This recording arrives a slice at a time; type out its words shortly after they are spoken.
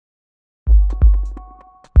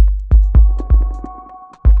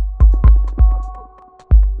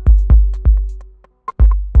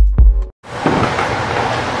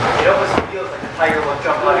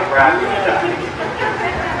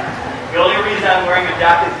reason I'm wearing a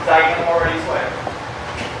jacket is because I am already sweating.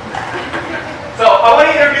 So I want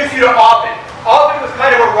to introduce you to Ovid. Ovid was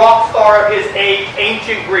kind of a rock star of his age,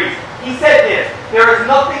 ancient Greece. He said this: there is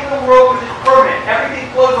nothing in the world which is permanent. Everything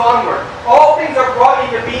flows onward. All things are brought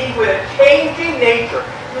into being with a changing nature.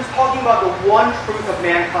 He was talking about the one truth of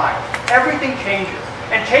mankind. Everything changes.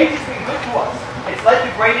 And change has been good to us. It's led to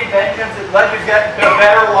great inventions. It's led to a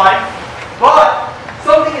better life. But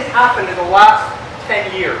something has happened in the last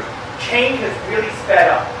 10 years. Change has really sped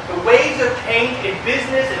up. The waves of change in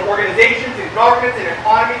business, in organizations, in governments, in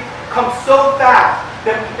economies come so fast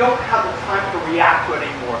that we don't have the time to react to it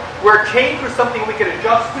anymore. Where change was something we could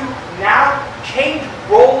adjust to, now change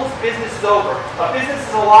rolls businesses over. A business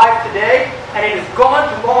is alive today and it is gone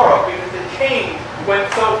tomorrow because the change went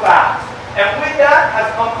so fast. And with that has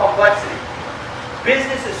come complexity.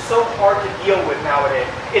 Business is so hard to deal with nowadays.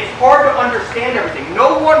 It's hard to understand everything.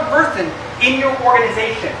 No one person in your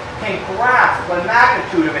organization can grasp the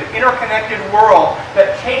magnitude of an interconnected world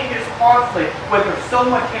that changes constantly when there's so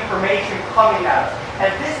much information coming at us.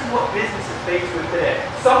 And this is what business is faced with today.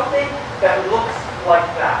 Something that looks like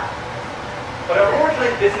that. But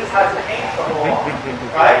unfortunately, business hasn't changed a whole lot,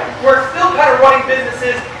 right? We're still kind of running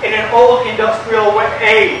businesses in an old industrial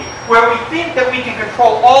age, where we think that we can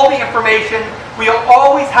control all the information, we'll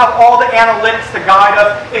always have all the analytics to guide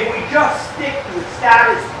us. If we just stick to the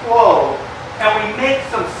status quo, and we make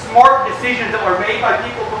some smart decisions that were made by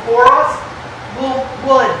people before us,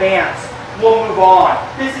 we'll advance. We'll move on.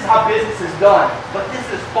 This is how business is done. But this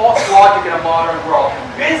is false logic in a modern world.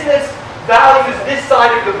 Business values this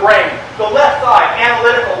side of the brain. The left side,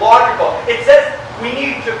 analytical, logical. It says we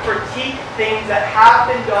need to critique things that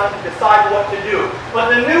have been done to decide what to do.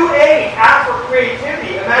 But the new age asks for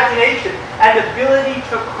creativity, imagination, and the ability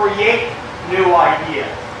to create new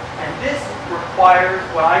ideas. And this requires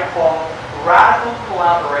what I call radical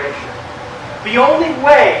collaboration. The only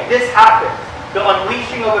way this happens, the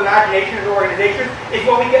unleashing of imagination in organizations, is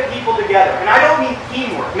when we get people together. And I don't mean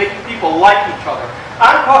teamwork, making people like each other.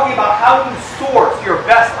 I'm talking about how you source your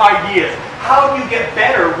best ideas. How do you get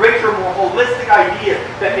better, richer, more holistic ideas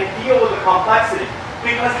that can deal with the complexity?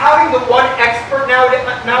 Because having the one expert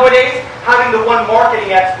nowadays, having the one marketing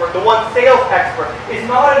expert, the one sales expert, is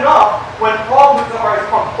not enough when problems are as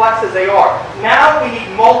complex as they are. Now we need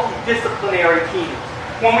multidisciplinary teams.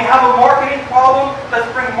 When we have a marketing problem, let's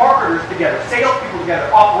bring marketers together, salespeople together,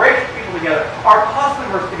 operations people together, our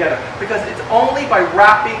customers together. Because it's only by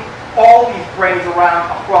wrapping all these brains around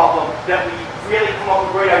a problem that we really come up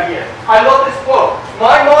with great ideas. I love this quote.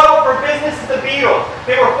 My model for business is the Beatles.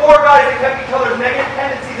 They were four guys that kept each other's negative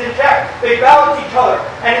tendencies in check. They balanced each other,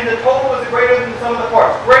 and in the total was greater than the sum of the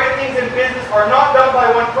parts. Great things in business are not done by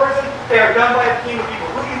one person, they are done by a team of people.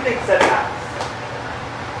 Who do you think said that?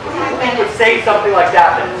 Who do you think would say something like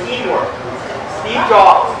that? Teamwork. Steve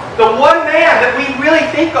Jobs. The one man that we really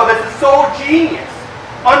think of as the sole genius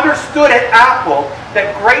understood at Apple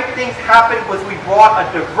that great things happened was we brought a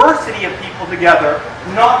diversity of people together,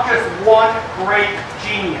 not just one great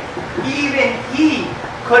genius. Even he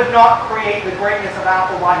could not create the greatness of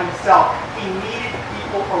Apple by himself. He needed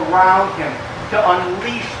people around him to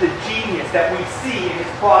unleash the genius that we see in his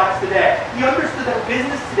products today. He understood that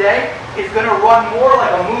business today is going to run more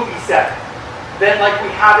like a movie set than like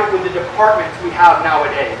we have it with the departments we have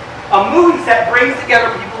nowadays. A movie set brings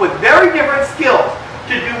together people with very different skills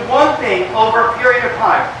to do one thing over a period of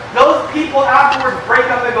time. Those people afterwards break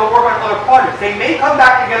up and go work on other projects. They may come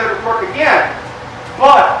back together to work again,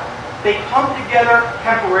 but they come together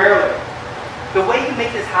temporarily. The way you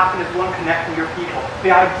make this happen is one, connecting your people.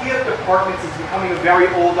 The idea of departments is becoming a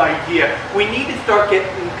very old idea. We need to start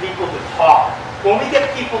getting people to talk. When we get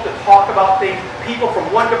people to talk about things, people from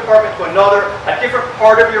one department to another, a different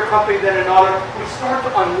part of your company than another, we start to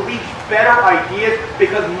unleash better ideas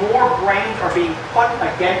because more brains are being put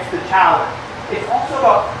against the challenge. It's also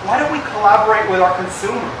about, why don't we collaborate with our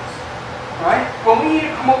consumers? Right? When we need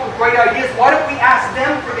to come up with great ideas, why don't we ask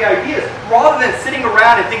them for the ideas? Rather than sitting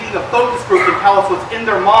around and thinking a focus group can tell us what's in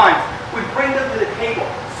their minds, we bring them to the table.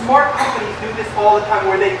 Smart companies do this all the time,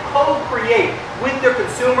 where they co-create with their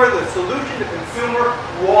consumer the solution the consumer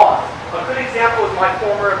wants. A good example is my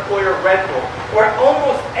former employer, Red Bull, where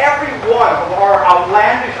almost every one of our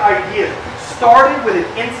outlandish ideas started with an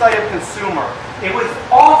insight of consumer. It was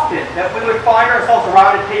often that we would find ourselves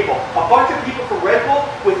around a table, a bunch of people from Red Bull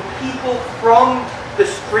with people from the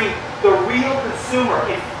street, the real consumer,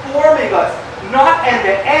 informing us, not end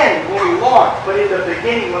to end when we launched, but in the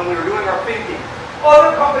beginning when we were doing our thinking.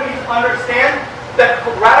 Other companies understand that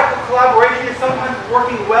radical collaboration is sometimes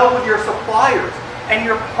working well with your suppliers and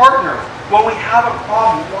your partners. When we have a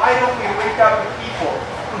problem, why don't we reach out to people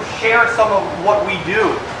who share some of what we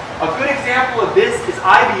do. A good example of this is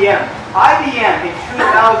IBM. IBM in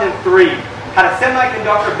 2003 had a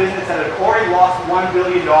semiconductor business that had already lost $1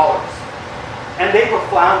 billion. And they were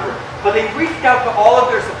floundering. But they reached out to all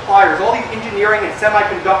of their suppliers, all these engineering and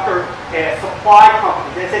semiconductor supply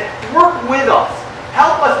companies, and said, work with us.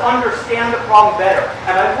 Help us understand the problem better.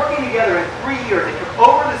 And by working together in 3 years, they took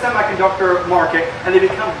over the semiconductor market and they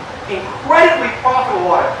become incredibly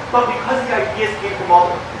profitable at it. But because the ideas came from all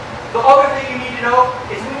of them. The other thing you need to know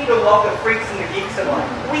is we need to love the freaks and the geeks in life.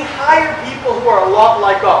 We hire people who are a lot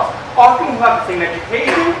like us, often who have the same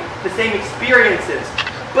education, the same experiences.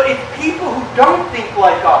 But it's people who don't think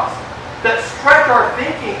like us that stretch our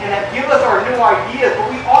thinking and that give us our new ideas, but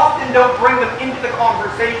we often don't bring them into the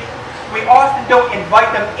conversation. We often don't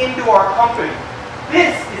invite them into our company.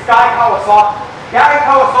 This is Guy Kawasaki. Guy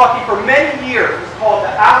Kawasaki for many years was called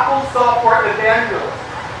the Apple software evangelist.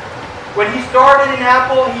 When he started in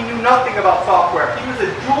Apple, he knew nothing about software. He was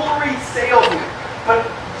a jewelry salesman. But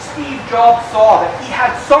Steve Jobs saw that he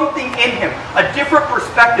had something in him, a different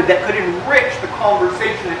perspective that could enrich the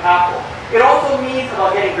conversation at Apple. It also means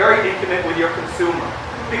about getting very intimate with your consumer.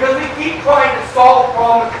 Because we keep trying to solve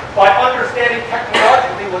problems by understanding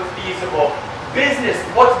technologically what's feasible, business,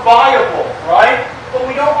 what's viable, right? But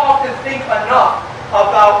we don't often think enough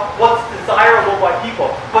about what's desirable by people.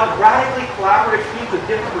 But radically collaborative teams with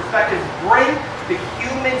different perspectives bring the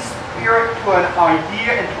human spirit to an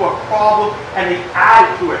idea and to a problem, and they add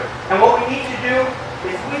to it. And what we need to do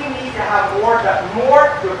is we need to have more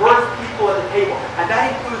diverse people at the table. And that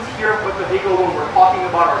includes here with the Hegel when we're talking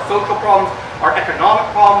about our social problems, our economic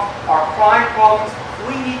problems, our crime problems.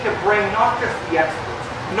 We need to bring not just the experts,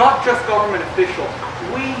 not just government officials.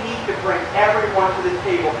 We need to bring everyone to the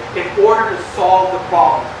table in order to solve the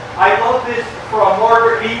problem. I love this from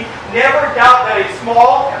Margaret Mead. Never doubt that a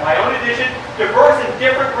small, and my own addition, diverse and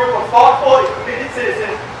different group of thoughtful and committed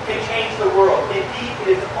citizens can change the world. Indeed,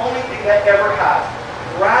 it is the only thing that ever has.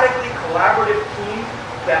 Radically collaborative teams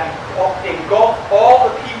that engulf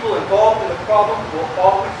all the people involved in the problem will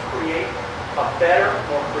always create a better,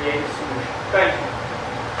 more creative solution. Thank you.